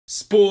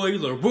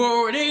Spoiler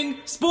warning!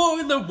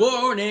 Spoiler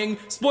warning!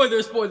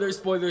 Spoiler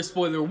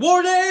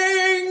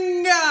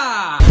warning!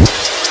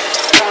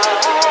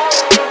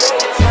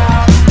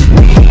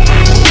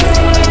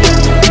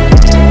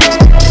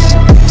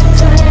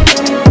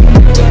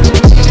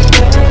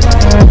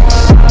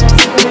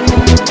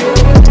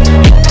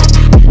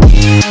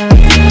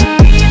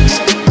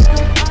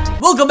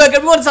 Welcome back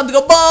everyone, it's time to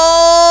go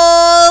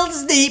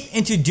balls deep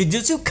into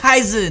Jujutsu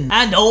Kaisen.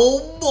 And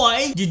oh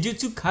boy,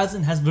 Jujutsu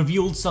Kaisen has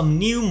revealed some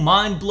new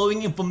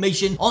mind-blowing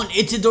information on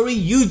Itadori,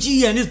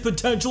 Yuji and his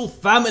potential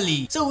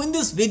family. So in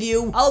this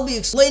video, I'll be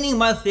explaining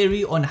my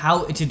theory on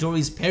how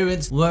Itadori's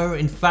parents were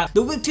in fact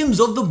the victims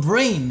of the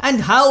brain,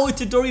 and how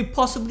Itadori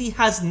possibly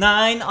has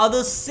 9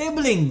 other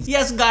siblings.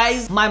 Yes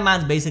guys, my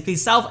man's basically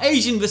South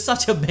Asian with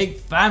such a big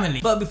family.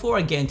 But before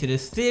I get into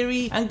this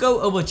theory and go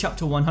over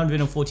chapter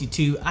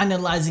 142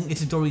 analyzing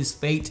Itadori's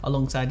fate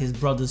alongside his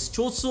brothers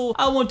Choso,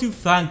 I want to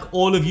thank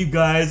all of you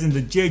guys in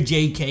the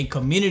JJK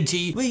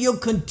community with your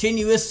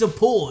continuous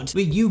support,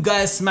 with you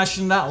guys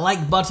smashing that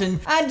like button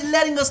and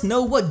letting us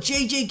know what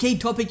JJK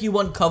topic you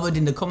want covered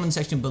in the comment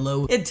section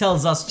below. It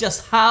tells us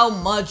just how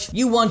much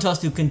you want us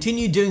to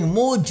continue doing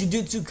more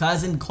Jujutsu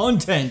Kaisen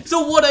content.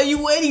 So what are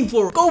you waiting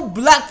for? Go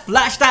black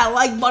flash that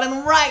like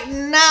button right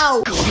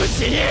now!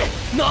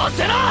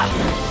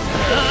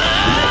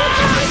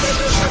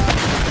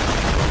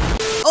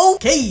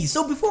 Okay,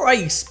 so before I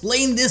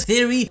explain this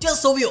theory,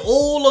 just so we're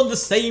all on the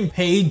same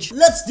page,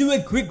 let's do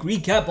a quick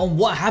recap on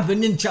what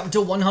happened in chapter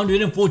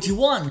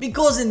 141.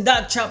 Because in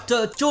that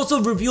chapter,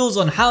 Choso reveals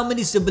on how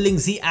many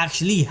siblings he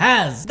actually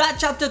has. That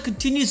chapter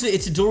continues with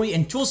Itadori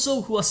and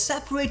Choso, who are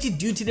separated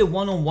due to their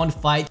one-on-one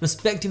fight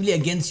respectively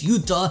against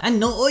Yuta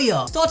and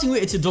Naoya. Starting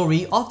with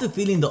Itadori, after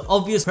feeling the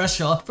obvious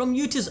pressure from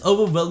Yuta's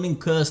overwhelming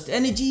cursed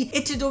energy,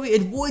 Itadori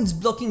avoids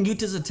blocking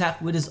Yuta's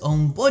attack with his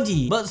own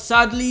body. But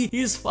sadly,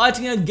 he is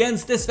fighting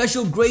against the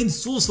special grade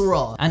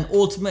sorcerer and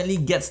ultimately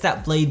gets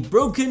that blade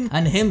broken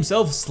and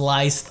himself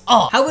sliced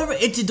off. However,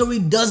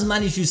 Itadori does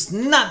manage to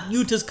snap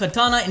Yuta's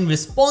katana in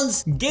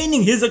response,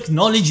 gaining his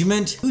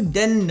acknowledgement, who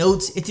then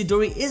notes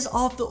Itadori is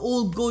after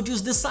all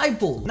Gojo's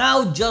disciple.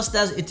 Now, just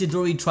as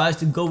Itadori tries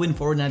to go in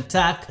for an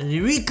attack,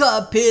 Rika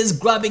appears,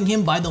 grabbing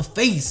him by the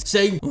face,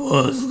 saying,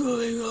 "What's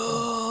going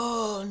on?"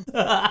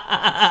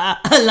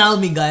 Allow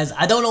me guys,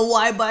 I don't know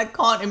why, but I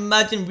can't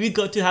imagine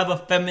Rika to have a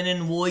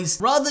feminine voice.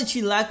 Rather,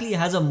 she likely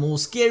has a more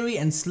scary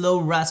and slow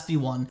raspy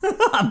one.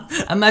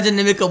 Imagine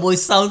they make a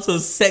voice sound so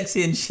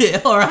sexy and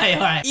shit.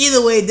 Alright.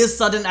 Either way, this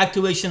sudden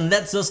activation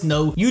lets us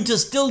know Yuta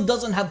still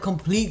doesn't have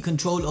complete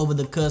control over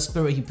the cursed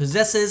spirit he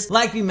possesses.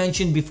 Like we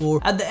mentioned before,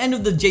 at the end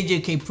of the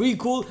JJK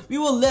prequel, we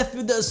were left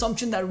with the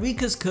assumption that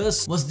Rika's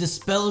curse was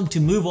dispelled to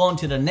move on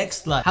to the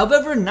next life.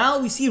 However, now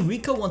we see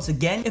Rika once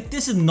again. If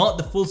this is not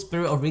the full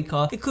spirit of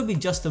Rika, it could be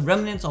just the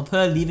remnants of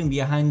her leaving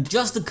behind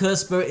just the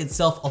cursed spirit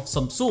itself of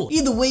some sort.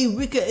 Either way,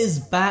 Rika is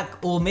back,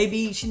 or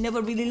maybe she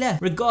never really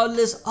left.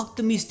 Regardless,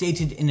 Octomy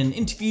stated in an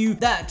interview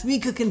that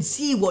Rika can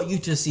see what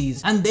Yuta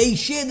sees, and they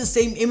share the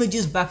same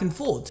images back and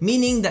forth,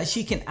 meaning that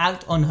she can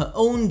act on her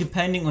own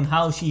depending on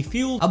how she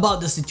feels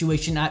about the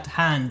situation at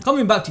hand.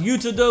 Coming back to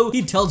Yuta though,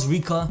 he tells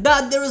Rika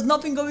that there is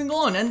nothing going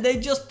on and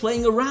they're just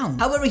playing around.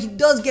 However, he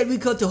does get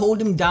Rika to hold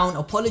him down,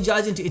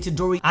 apologizing to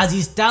Itadori as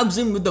he stabs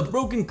him with the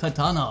broken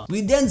katana.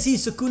 We then see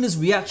Sukuna's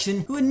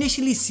reaction, who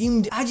initially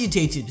seemed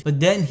agitated, but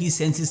then he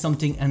senses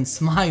something and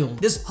smiled.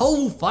 This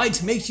whole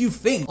fight makes you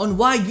think on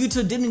why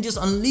Yuta didn't just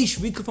unleash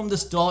Rika from the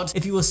start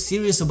if he was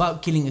serious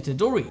about killing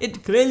Itadori.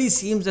 It clearly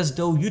seems as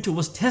though Yuta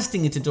was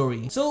testing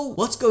Itadori. So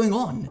what's going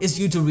on? Is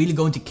Yuta really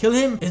going to kill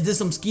him? Is this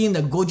some scheme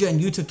that Gojo and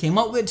Yuta came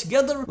up with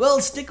together? Well,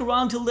 stick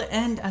around till the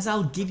end as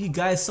I'll give you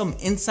guys some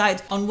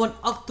insight on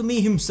what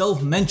Octomy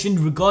himself mentioned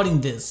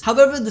regarding this.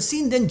 However, the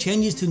scene then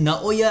changes to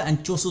Naoya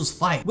and Choso's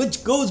fight,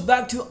 which goes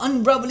back to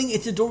unraveling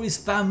Itadori's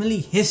family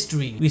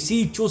history. We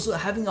see Choso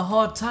having a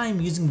hard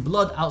time using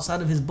blood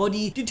outside of his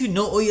body due to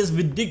Naoya's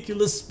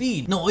ridiculous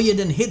speed. Naoya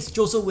then hits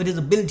Choso with his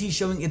ability,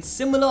 showing it's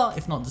similar,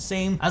 if not the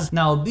same, as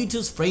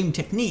Naobito's frame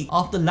technique.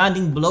 After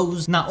landing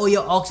blows,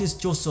 Naoya asks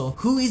Choso,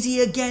 who is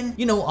he again?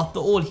 You know, after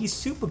all, he's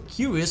super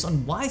curious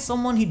on why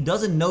someone he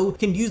doesn't know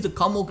can use the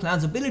Kamo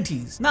clan's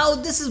abilities. Now,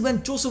 this is when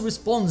Choso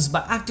responds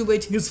by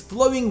activating his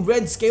flowing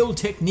red scale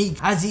technique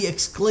as he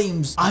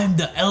exclaims, "I'm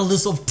the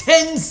eldest of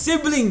 10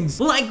 siblings!"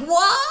 Like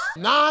what?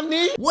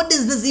 Nani? What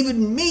does this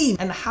even mean?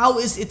 And how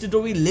is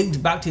Itadori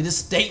linked back to this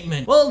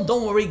statement? Well,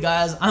 don't worry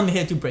guys, I'm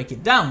here to break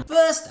it down.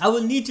 First, I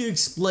will need to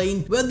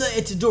explain whether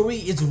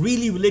Itadori is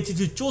really related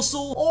to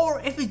Choso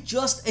or if it's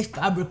just a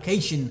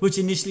fabrication, which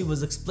initially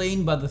was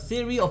explained by the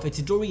theory of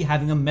Itadori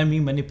having a memory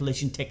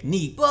manipulation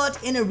technique. But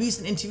in a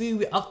recent interview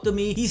with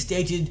Octomy, he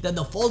stated that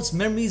the false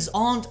memories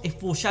aren't a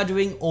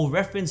foreshadowing or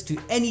reference to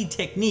any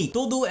technique.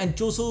 Todo and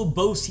Choso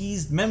both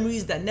seized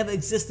memories that never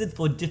existed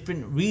for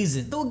different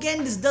reasons. So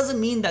again, this doesn't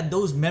mean that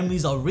those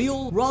memories are are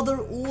real. Rather,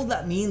 all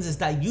that means is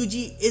that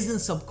Yuji isn't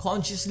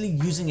subconsciously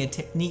using a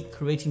technique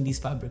creating these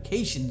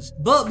fabrications.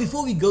 But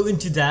before we go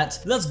into that,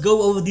 let's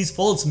go over these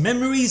false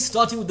memories,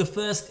 starting with the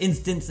first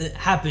instance it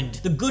happened,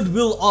 the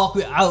Goodwill arc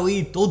with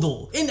Aoi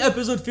Todo. In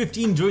episode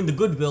 15 during the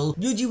Goodwill,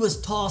 Yuji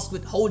was tasked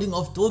with holding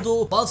off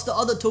Todo whilst the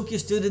other Tokyo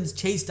students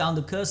chased down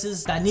the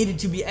curses that needed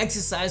to be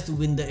exercised to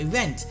win the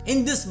event.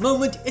 In this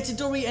moment,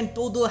 Itadori and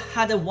Todo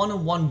had a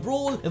one-on-one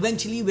brawl,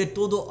 eventually where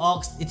Todo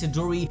asked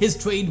Itadori his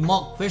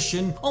trademark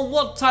question on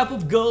what type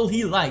of girl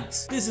he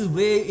likes. This is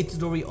where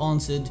Itadori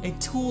answered, a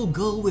tall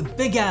girl with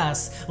big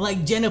ass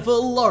like Jennifer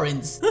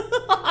Lawrence.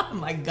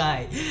 My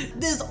guy.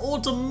 This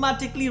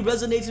automatically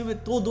resonated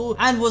with Todo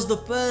and was the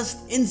first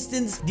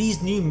instance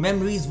these new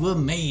memories were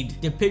made,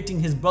 depicting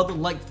his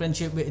brother-like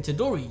friendship with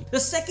Itadori. The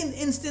second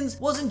instance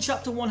was in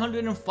chapter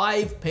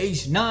 105,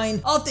 page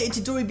 9. After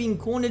Itadori being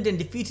cornered and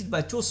defeated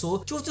by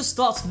Choso, Choso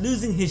starts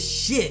losing his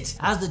shit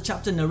as the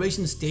chapter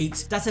narration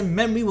states that a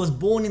memory was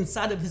born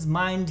inside of his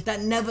mind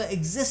that never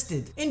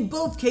existed. In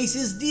both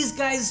cases, these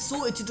guys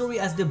saw Itadori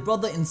as their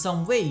brother in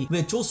some way,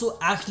 where Choso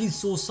actually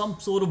saw some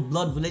sort of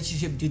blood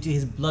relationship due to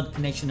his blood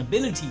connection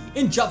ability.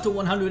 In chapter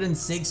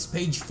 106,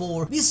 page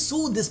 4, we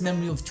saw this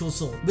memory of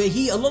Choso, where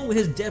he, along with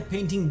his death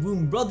painting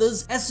room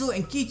brothers, Eso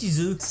and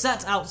Kichizu,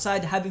 sat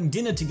outside having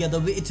dinner together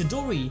with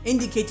Itadori,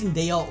 indicating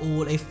they are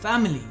all a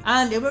family.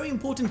 And a very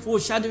important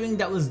foreshadowing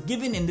that was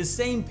given in the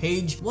same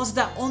page was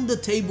that on the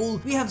table,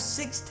 we have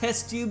 6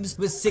 test tubes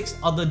with 6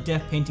 other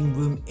death painting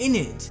room in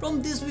it.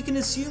 From this, we can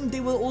assume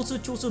they were also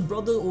Choso's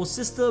brother or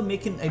sister,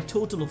 making a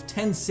total of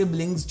 10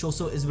 siblings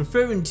Choso is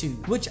referring to,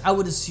 which I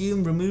would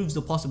assume removes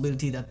the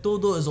possibility that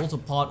Todo is also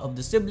part of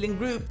the sibling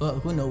group, but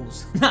who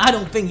knows. I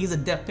don't think he's a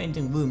death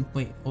painting room.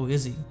 Wait, oh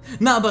is he?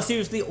 Nah, but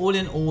seriously, all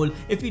in all,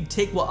 if we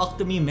take what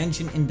Akutami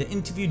mentioned in the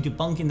interview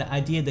debunking the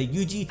idea that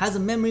Yuji has a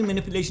memory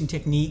manipulation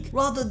technique,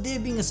 rather there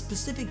being a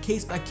specific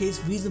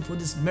case-by-case reason for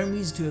these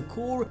memories to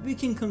occur, we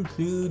can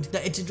conclude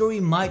that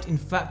Itadori might in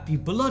fact be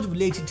blood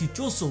related to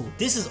Choso.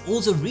 This is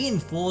also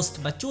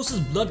reinforced by Choso's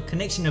blood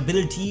connection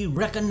ability,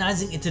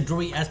 recognizing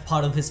Itadori as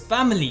part of his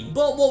family.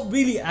 But what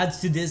really adds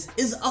to this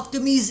is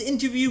Akutami's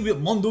interview with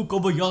Mondo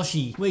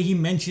Kobayashi, where he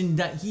mentioned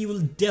that he will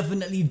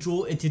definitely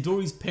draw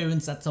Itadori's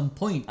parents at some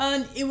point,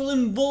 and it will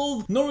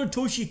involve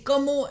Noritoshi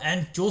Kamo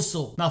and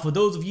Choso. Now, for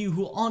those of you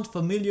who aren't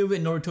familiar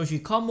with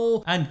Noritoshi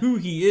Kamo and who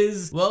he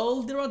is,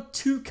 well, there are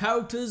 2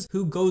 characters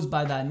who goes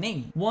by that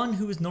name. One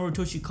who is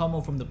Noritoshi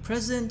Kamo from the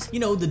present, you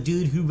know, the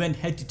dude who went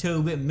head to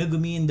toe with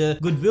Megumi in the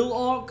Goodwill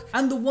arc,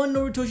 and the one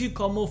Noritoshi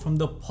Kamo from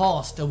the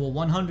past over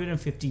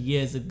 150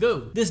 years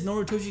ago. This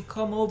Noritoshi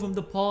Kamo from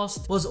the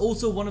past was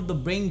also one of the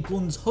Brain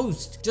Kun's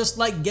hosts, just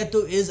like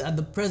Geto is at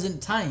the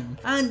present time,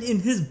 and in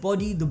his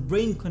body the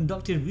brain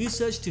conducted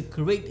research to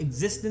create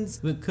existence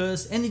with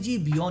cursed energy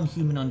beyond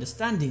human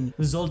understanding,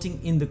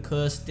 resulting in the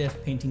cursed death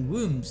painting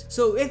rooms.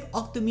 So if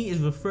Akutami is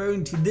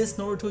referring to this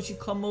Noritoshi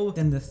Kamo,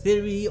 then the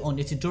theory on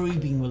Itadori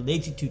being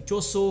related to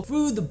Choso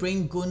through the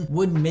Brain Kun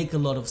would make a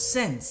lot of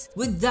sense.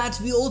 With that,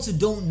 we also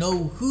don't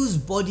know whose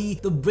body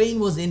the brain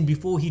was in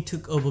before he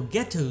took over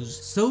Geto's,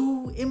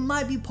 so it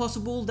might be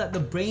possible that the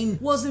brain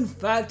was in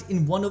fact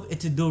in one of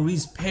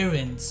Itadori's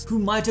parents, who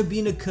might have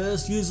been a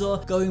cursed user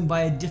going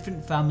by a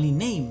different family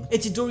name.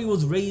 Itadori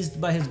was raised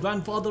by his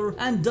grandfather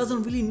and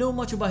doesn't really know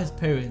much about his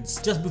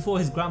parents. Just before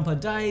his grandpa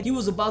died, he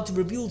was about to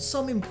reveal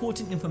some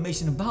important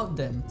information about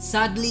them.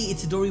 Sadly,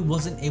 Itadori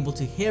wasn't able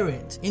to hear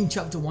it. In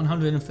chapter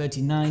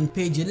 139,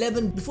 page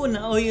 11, before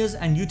Naoya's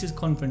and Yuta's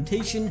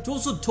confrontation,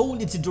 Choso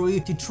told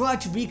Itadori to try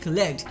to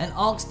recollect and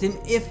asked him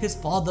if his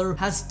father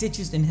has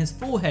stitches in his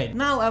forehead.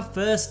 Now at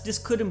first, this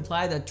could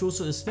imply that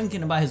Choso is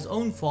thinking about his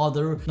own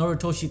father,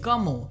 Noritoshi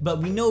Kamo,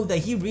 but we know that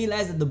he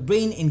realized that the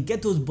brain in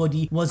Geto's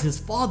body was his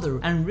father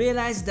and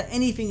realized that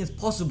anything is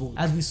possible,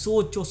 as we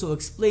saw Choso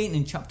explain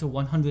in chapter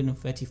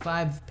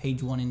 135,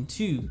 page 1 and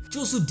 2.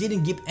 Choso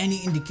didn't give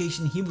any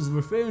indication he was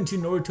referring to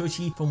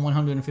Noritoshi from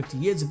 150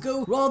 years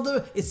ago.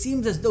 Rather, it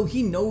seems as though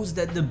he knows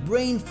that the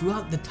brain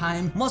throughout the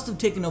time must have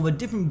taken over a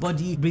different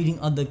body breeding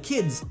other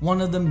kids,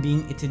 one of them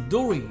being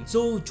Itadori.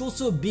 So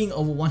Choso, being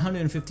over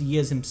 150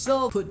 years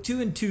himself, put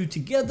 2 and 2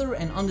 together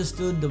and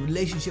understood the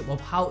relationship of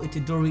how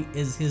Itadori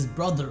is his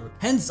brother,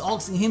 hence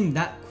asking him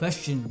that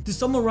question. To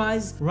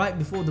summarize, right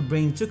before the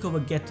brain took over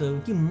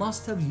Geto, he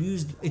must have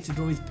used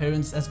Itadori's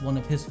parents as one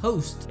of his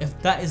hosts. If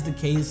that is the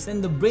case,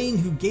 then the brain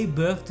who gave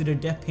birth to the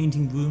death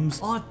painting rooms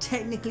are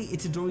technically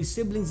Itadori's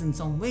siblings in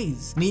some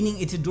ways, meaning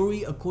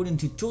Itadori, according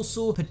to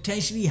Choso,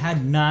 potentially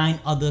had 9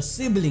 other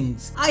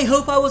siblings. I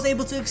hope I was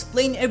able to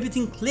explain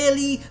everything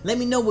clearly. Let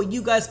me know what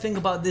you guys think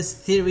about this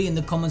theory in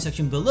the comment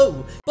section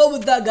below. But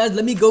with that, guys,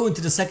 let me go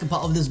into the second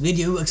part of this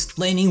video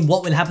explaining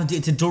what will happen to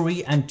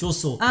Itadori and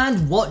Choso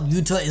and what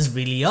Yuta is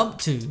really up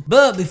to.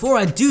 But before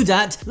I do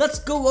that, let's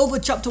go over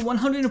chapter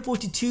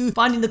 142,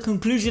 finding the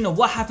conclusion of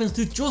what happens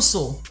to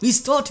Choso. We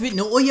start with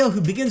Naoya,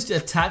 who begins to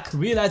attack,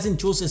 realizing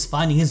Choso is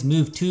finding his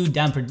move too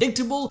damn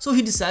predictable, so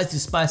he decides to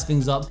spice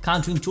things up,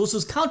 countering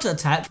Choso's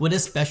counterattack with a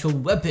special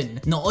weapon.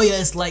 Naoya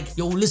is like,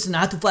 yo listen,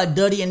 I have to fight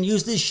dirty and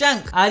use this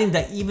shank, adding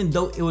that even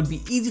though it would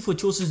be easy for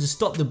Choso to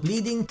stop the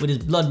bleeding with his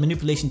blood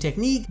manipulation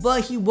technique,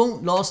 but he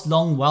won't last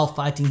long while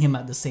fighting him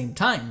at the same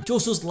time.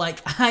 Choso's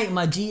like, "Aight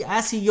my G,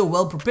 I see you're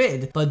well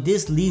prepared," but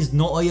this leads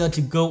Naoya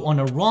to go on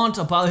a rant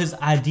about his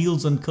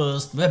ideals on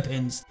cursed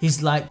weapons.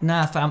 He's like,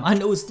 "Nah fam, I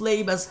know it's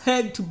lame as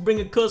heck to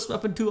bring a cursed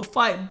weapon to a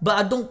fight, but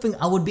I don't think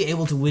I would be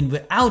able to win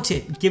without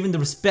it, given the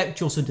respect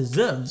Choso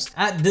deserves."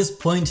 At this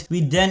point,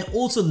 we then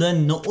also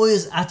learn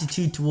Naoya's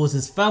attitude towards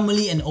his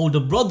family and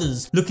older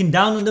brothers, looking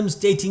down on them,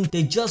 stating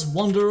they just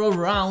wander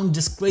around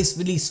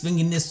disgracefully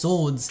swinging their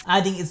swords,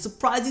 adding it's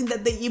surprising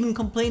that they even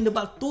complained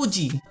about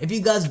Toji. If you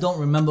guys don't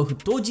remember who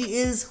Toji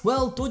is,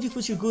 well, Toji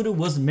Fushiguro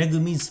was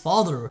Megumi's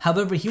father.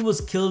 However, he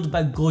was killed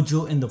by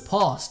Gojo in the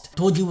past.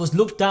 Toji was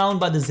looked down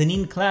by the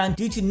Zenin clan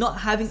due to not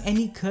having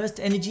any cursed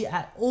energy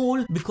at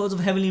all because of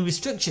heavenly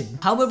restriction.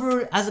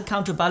 However, as a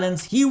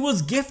counterbalance, he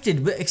was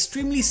gifted with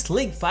extremely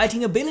slick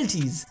fighting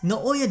abilities.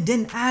 Naoya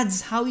then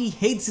adds how he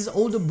hates his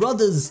older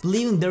brothers,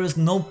 believing there is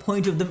no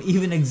point of them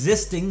even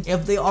existing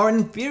if they are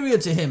inferior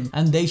to him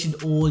and they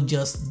should all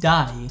just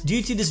die.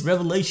 Due to this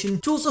revelation,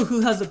 Choso,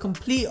 who has a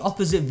complete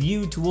opposite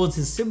view towards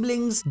his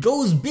siblings,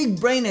 goes big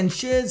brain and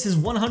shares his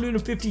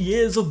 150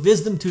 years of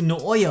wisdom to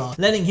Naoya,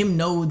 letting him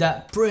know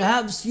that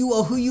perhaps you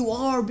are who you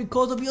are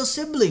because of your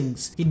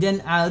siblings. He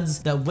then adds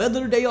that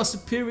whether they are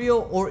superior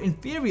or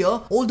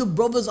inferior, older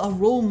brothers are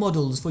role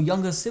models for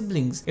younger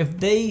siblings. If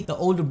they, the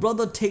older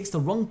brother, takes the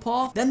wrong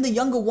path, then the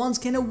younger ones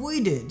can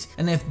avoid it,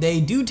 and if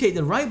they do take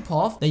the right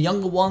path, the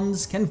younger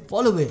ones can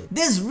follow it.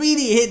 This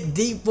really hit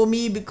deep for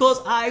me because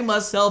I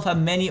myself have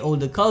many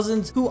older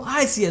cousins who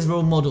I see as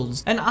role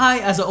models, and I,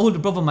 as an older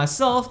brother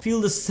myself,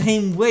 feel the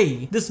same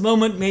way. This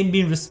moment made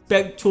me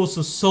respect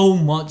Choso so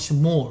much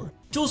more.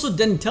 Choso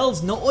then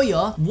tells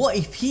Naoya what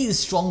if he is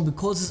strong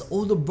because his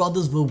older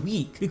brothers were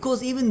weak,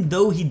 because even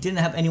though he didn't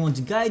have anyone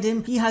to guide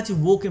him, he had to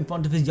walk in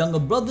front of his younger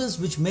brothers,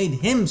 which made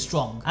him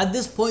strong. At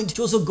this point,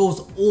 Choso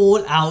goes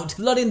all out,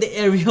 flooding the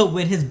area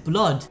with his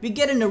blood. We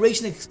get a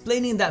narration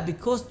explaining that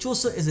because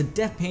Choso is a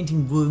death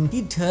painting womb,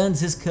 he turns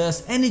his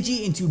cursed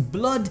energy into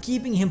blood,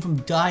 keeping him from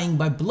dying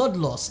by blood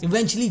loss.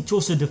 Eventually,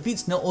 Choso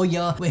defeats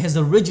Naoya with his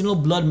original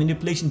blood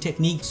manipulation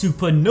technique,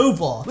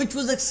 Supernova, which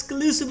was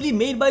exclusively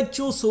made by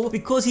Choso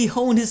because he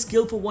honed his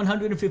skill for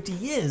 150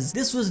 years.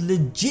 This was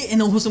legit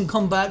an awesome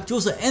comeback.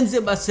 Choso ends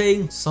it by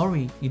saying,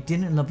 "Sorry, you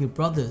didn't love your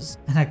brothers,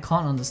 and I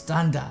can't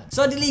understand that."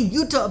 Suddenly,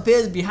 Yuta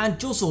appears behind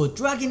Choso,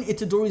 dragging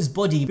Itadori's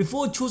body.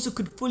 Before Choso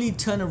could fully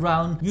turn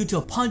around,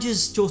 Yuta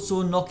punches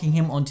Choso, knocking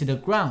him onto the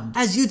ground.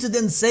 As Yuta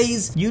then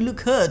says, "You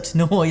look hurt,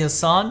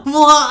 Naoya-san."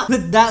 What?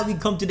 With that, we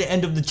come to the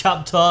end of the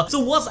chapter. So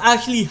what's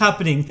actually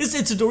happening? Is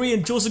Itadori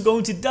and Choso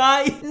going to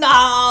die?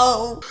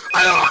 No!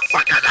 I don't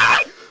fucking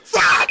die!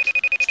 Fuck!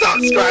 Stop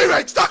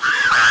screaming! Stop!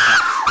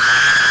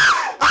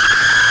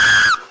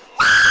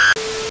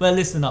 Well,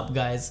 listen up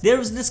guys, there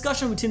is a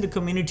discussion between the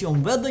community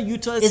on whether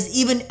Yuta is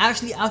even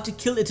actually out to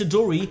kill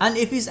Itadori and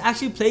if he's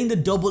actually playing the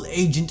double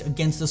agent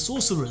against the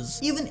sorcerers.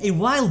 Even a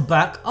while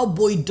back, our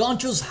boy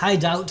Doncho's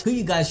hideout, who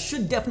you guys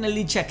should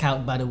definitely check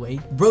out by the way,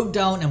 broke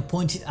down and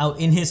pointed out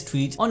in his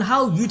tweet on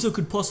how Yuta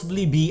could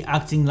possibly be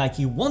acting like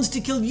he wants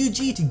to kill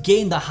Yuji to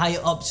gain the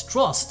higher ups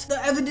trust.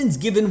 The evidence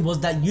given was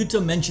that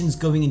Yuta mentions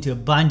going into a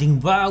binding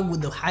vow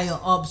with the higher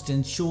ups to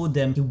ensure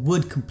them he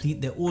would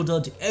complete their order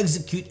to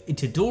execute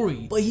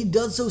Itadori, but he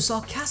does so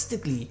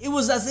sarcastically. It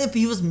was as if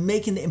he was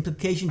making the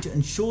implication to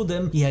ensure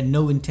them he had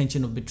no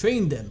intention of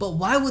betraying them. But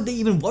why would they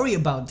even worry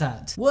about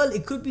that? Well,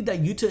 it could be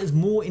that Yuta is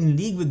more in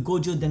league with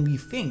Gojo than we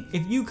think.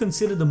 If you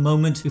consider the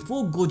moment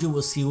before Gojo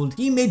was sealed,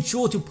 he made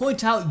sure to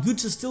point out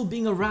Yuta still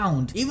being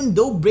around, even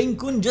though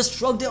Brain-kun just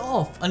shrugged it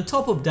off. On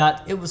top of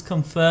that, it was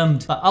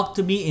confirmed by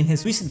Octomi in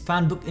his recent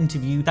fanbook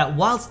interview that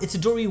whilst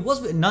Itadori was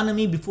with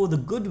Nanami before the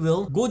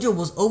Goodwill, Gojo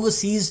was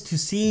overseas to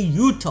see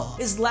Yuta.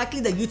 It's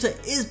likely that Yuta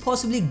is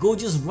possibly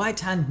Gojo's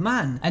right-hand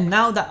man, and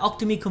now that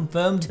Octomi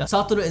confirmed that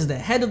Satoru is the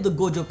head of the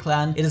Gojo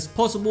clan, it is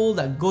possible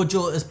that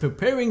Gojo is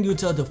preparing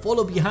Yuta to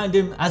follow behind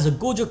him as a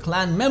Gojo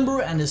clan member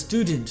and a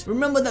student.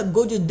 Remember that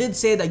Gojo did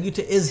say that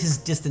Yuta is his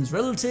distant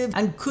relative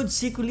and could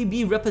secretly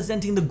be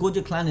representing the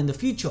Gojo clan in the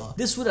future.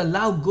 This would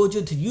allow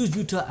Gojo to use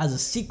Yuta as a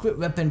secret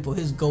weapon for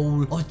his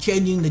goal of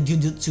changing the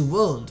Jujutsu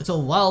world. So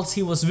whilst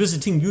he was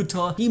visiting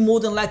Yuta, he more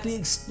than likely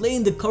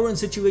explained the current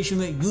situation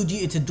with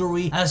Yuji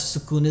Itadori as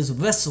Sukuna's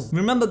vessel.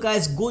 Remember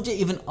guys, Gojo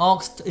even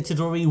asked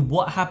Itadori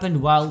what happened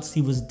whilst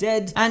he was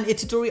dead, and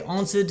Itadori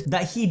answered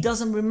that he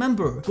doesn't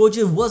remember.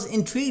 Gojo was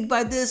intrigued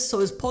by this, so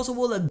it's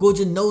possible that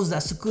Gojo knows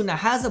that Sukuna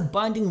has a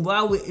binding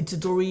vow with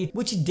Itadori,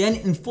 which he then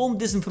informed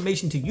this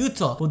information to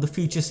Yuta for the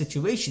future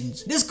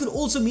situations. This could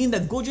also mean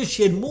that Gojo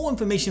shared more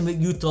information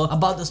with Yuta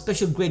about the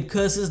special grade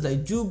curses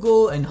like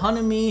Jugo and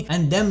Hanami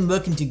and them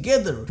working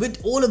together.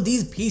 With all of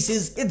these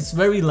pieces, it's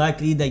very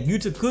likely that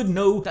Yuta could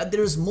know that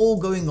there is more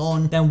going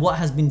on than what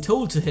has been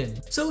told to him.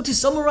 So to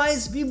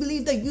summarize, we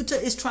believe that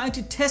Yuta is trying trying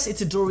to test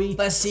Itadori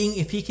by seeing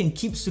if he can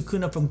keep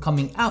Sukuna from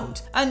coming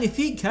out, and if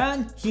he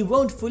can, he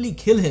won't fully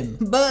kill him.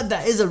 But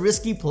that is a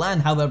risky plan,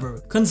 however,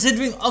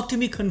 considering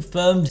Octomy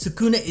confirmed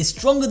Sukuna is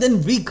stronger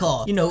than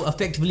Rika, you know,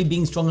 effectively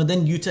being stronger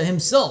than Yuta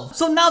himself.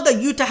 So now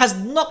that Yuta has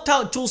knocked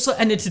out Choso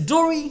and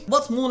Itadori,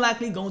 what's more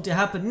likely going to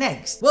happen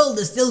next? Well,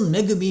 there's still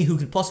Megumi who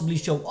could possibly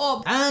show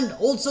up, and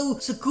also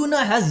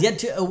Sukuna has yet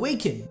to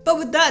awaken. But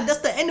with that, that's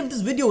the end of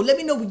this video. Let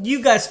me know what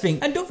you guys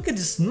think, and don't forget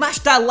to smash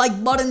that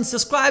like button,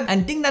 subscribe,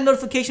 and ding that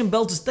notification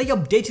bell to stay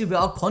updated with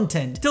our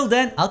content. Till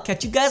then, I'll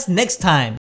catch you guys next time.